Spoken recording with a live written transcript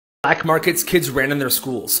Black markets kids ran in their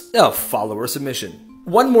schools. A follower submission.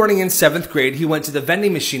 One morning in 7th grade, he went to the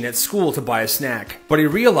vending machine at school to buy a snack, but he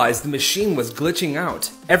realized the machine was glitching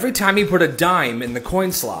out. Every time he put a dime in the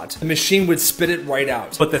coin slot, the machine would spit it right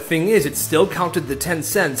out. But the thing is, it still counted the 10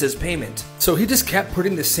 cents as payment. So he just kept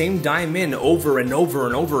putting the same dime in over and over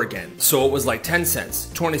and over again. So it was like 10 cents,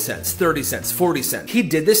 20 cents, 30 cents, 40 cents. He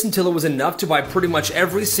did this until it was enough to buy pretty much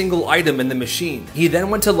every single item in the machine. He then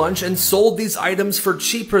went to lunch and sold these items for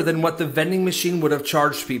cheaper than what the vending machine would have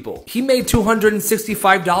charged people. He made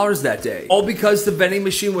 $265 that day, all because the vending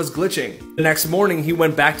machine was glitching. The next morning, he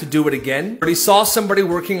went back to do it again, but he saw somebody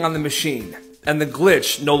working on the machine, and the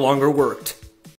glitch no longer worked.